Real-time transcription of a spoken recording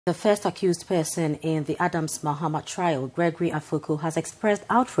The first accused person in the Adams Mahama trial, Gregory Afoko, has expressed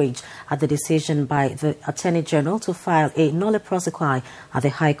outrage at the decision by the Attorney General to file a nolle prosequi at the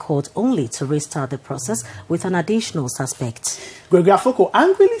High Court only to restart the process with an additional suspect. Gregory Afoko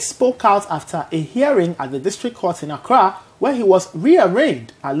angrily spoke out after a hearing at the District Court in Accra, where he was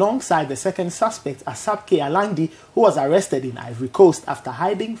rearranged alongside the second suspect, Asabke Alandi, who was arrested in Ivory Coast after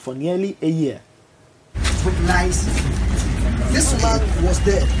hiding for nearly a year. With lies. This man was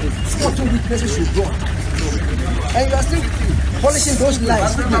there. 14 witnesses you brought. And you are still polishing those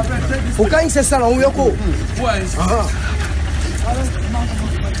lies. Okay, says son on your call.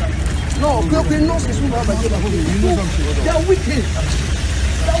 No, they are wicked.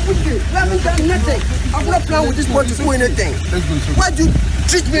 We haven't done nothing. I'm not playing with this boy to do anything. Why do you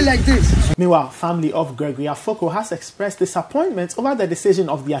treat me like this? Meanwhile, family of Gregory Afoko has expressed disappointment over the decision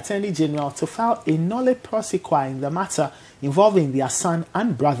of the Attorney General to file a nolle prosequi in the matter involving their son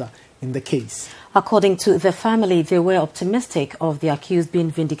and brother in the case. According to the family, they were optimistic of the accused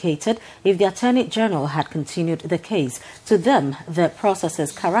being vindicated if the Attorney General had continued the case. To them, the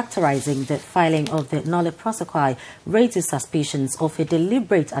processes characterizing the filing of the nolle prosequi raises suspicions of a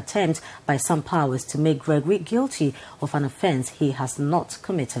deliberate attempt by some powers to make Gregory guilty of an offense he has not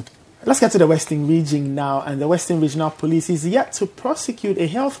committed. Let's get to the Western Region now, and the Western Regional Police is yet to prosecute a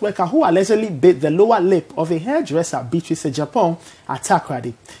health worker who allegedly bit the lower lip of a hairdresser, Beatrice Agyapong, at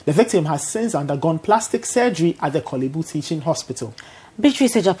Takoradi. The victim has since undergone plastic surgery at the Kolebu Teaching Hospital.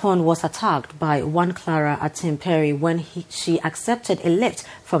 Beatrice Agyapong was attacked by one Clara Atimperi when she accepted a lift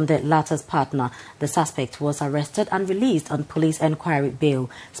from the latter's partner. The suspect was arrested and released on police enquiry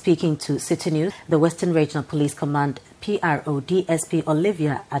bail. Speaking to City News, the Western Regional Police Command PRO DSP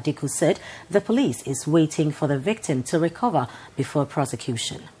Olivia Adiku said the police is waiting for the victim to recover before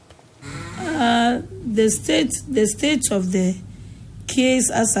prosecution. The state of the case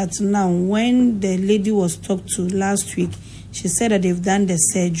as at now, when the lady was talked to last week, she said that they've done the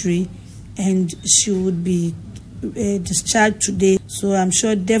surgery and she would be discharged today. So I'm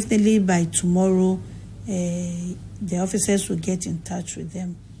sure definitely by tomorrow the officers will get in touch with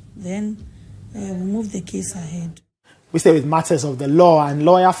them. Then we'll move the case ahead. We stay with matters of the law, and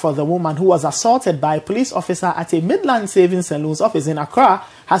lawyer for the woman who was assaulted by a police officer at a Midland Savings and Loans office in Accra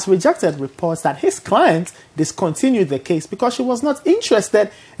has rejected reports that his client discontinued the case because she was not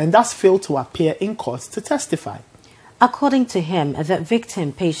interested and thus failed to appear in court to testify. According to him, the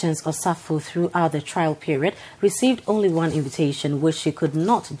victim, Patience Osafo, throughout the trial period, received only one invitation which she could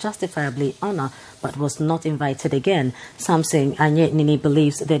not justifiably honor but was not invited again. Samson Anye Nini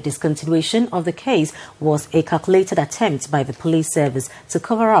believes the discontinuation of the case was a calculated attempt by the police service to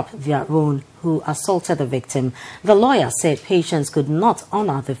cover up their own who assaulted the victim. The lawyer said Patience could not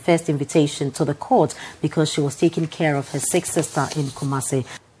honor the first invitation to the court because she was taking care of her sick sister in Kumasi.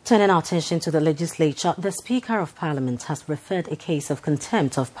 Turning our attention to the legislature, the Speaker of Parliament has referred a case of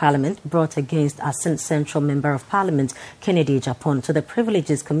contempt of Parliament brought against Assin Central Member of Parliament, Kennedy Agyapong, to the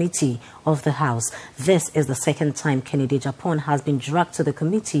Privileges Committee of the House. This is the second time Kennedy Agyapong has been dragged to the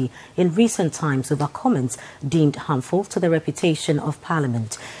committee in recent times over comments deemed harmful to the reputation of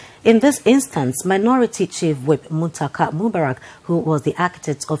Parliament. In this instance, Minority Chief Whip Muntaka Mubarak, who was the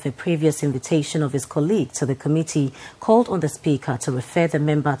architect of a previous invitation of his colleague to the committee, called on the Speaker to refer the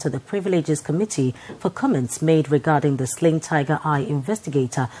member to the Privileges Committee for comments made regarding the slain Tiger Eye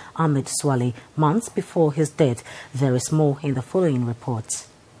investigator Ahmed Suale months before his death. There is more in the following report.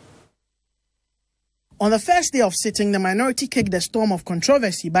 On the first day of sitting, the minority kicked the storm of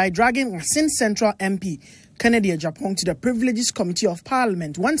controversy by dragging Assin Central MP Kennedy Agyapong to the Privileges Committee of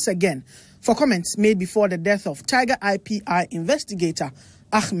Parliament once again for comments made before the death of Tiger IPI investigator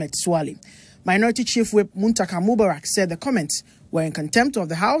Ahmed Suale. Minority Chief Whip Muntaka Mubarak said the comments were in contempt of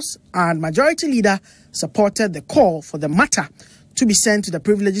the House, and Majority Leader supported the call for the matter to be sent to the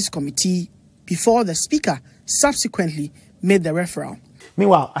Privileges Committee before the Speaker subsequently made the referral.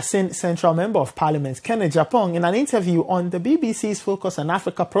 Meanwhile, Assin Central Member of Parliament Kennedy Agyapong, in an interview on the BBC's Focus on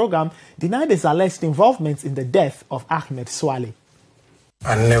Africa program, denied his alleged involvement in the death of Ahmed Suale.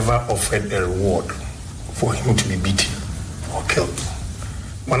 I never offered a reward for him to be beaten or killed.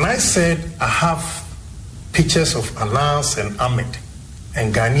 When I said I have pictures of Anas and Ahmed,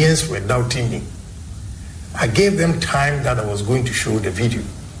 and Ghanaians were doubting me, I gave them time that I was going to show the video.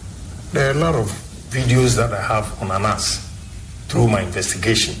 There are a lot of videos that I have on Anas through my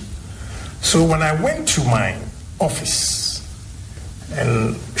investigation. So when I went to my office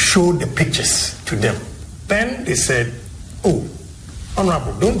and showed the pictures to them, then they said, "Oh,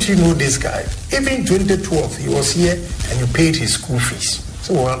 Honorable, don't you know this guy? Even 2012, he was here and you paid his school fees."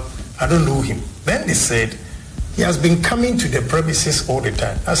 So, well, I don't know him. Then they said, He has been coming to the premises all the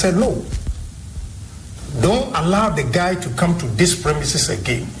time. I said, no. Don't allow the guy to come to this premises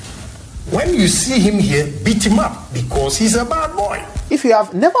again. When you see him here, beat him up because he's a bad boy. If you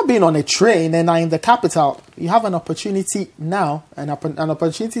have never been on a train and are in the capital, you have an opportunity now, and an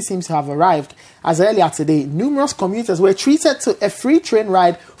opportunity seems to have arrived. As earlier today, numerous commuters were treated to a free train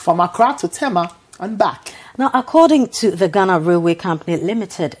ride from Accra to Tema and back. Now, according to the Ghana Railway Company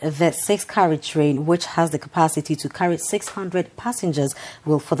Limited, the 6-carriage train, which has the capacity to carry 600 passengers,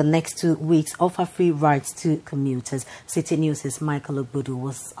 will for the next 2 weeks offer free rides to commuters. City News' Michael Ogbudu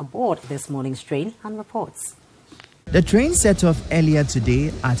was aboard this morning's train and reports. The train set off earlier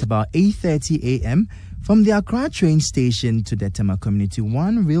today at about 8:30 a.m. from the Accra train station to the Tema Community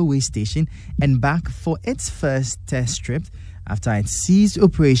 1 railway station and back for its first test trip after it ceased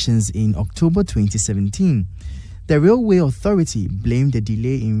operations in October 2017. The Railway Authority blamed the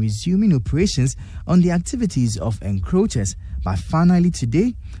delay in resuming operations on the activities of encroachers, but finally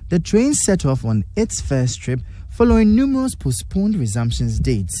today, the train set off on its first trip following numerous postponed resumption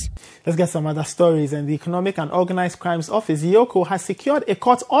dates. Let's get some other stories. And the Economic and Organized Crimes Office, EOCO, has secured a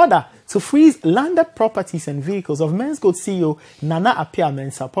court order to freeze landed properties and vehicles of Menzgold CEO Nana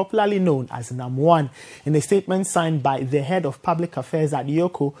Appiah-Mensah, popularly known as NAM1. In a statement signed by the head of public affairs at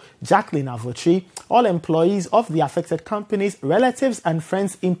EOCO, Jacqueline Avotri, all employees of the affected companies, relatives and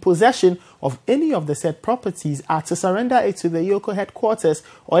friends in possession of any of the said properties are to surrender it to the EOCO headquarters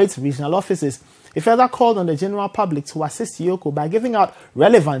or its regional offices. It further called on the general public to assist EOCO by giving out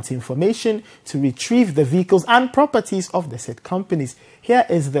relevant information to retrieve the vehicles and properties of the said companies. Here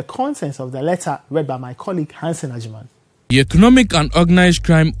is the contents of the letter read by my colleague Hansen Ajman. The Economic and Organized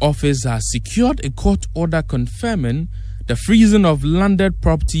Crime Office has secured a court order confirming the freezing of landed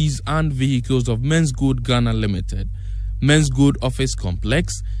properties and vehicles of Menzgold Ghana Limited, Menzgold Office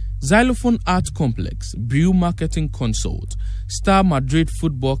Complex, Zylofon Art Complex, Brew Marketing Consult, Star Madrid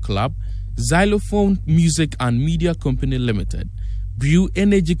Football Club, Zylofon Music and Media Company Limited, Brew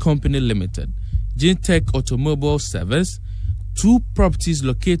Energy Company Limited, Gintech Automobile Service, 2 properties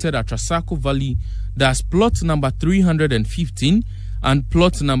located at Trasacco Valley, that's plot number 315 and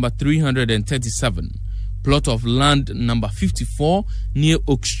plot number 337, plot of land number 54 near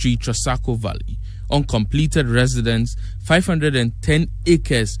Oak Street, Trasacco Valley, uncompleted residence, 510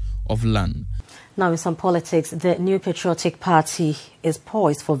 acres of land. Now in some politics, the New Patriotic Party is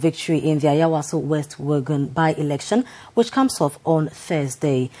poised for victory in the Ayawaso West Wuogon by-election, which comes off on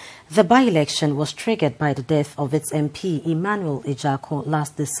Thursday. The by-election was triggered by the death of its MP, Emmanuel Agyapong,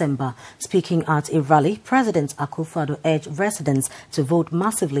 last December. Speaking at a rally, President Akufo-Addo urged residents to vote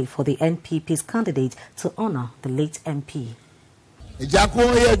massively for the NPP's candidate to honor the late MP.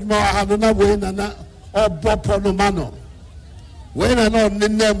 When I know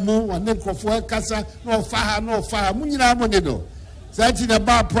Nemu and then Kofu Kasa, no Faha, Munina Monido. That's in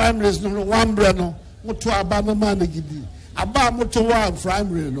about primaries, no one brano, Mutu Abama Managidi, Abba Mutuwa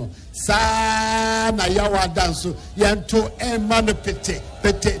primary, no. Sa na yawa danso, yanto en mano pete,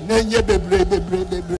 Nenye bebre.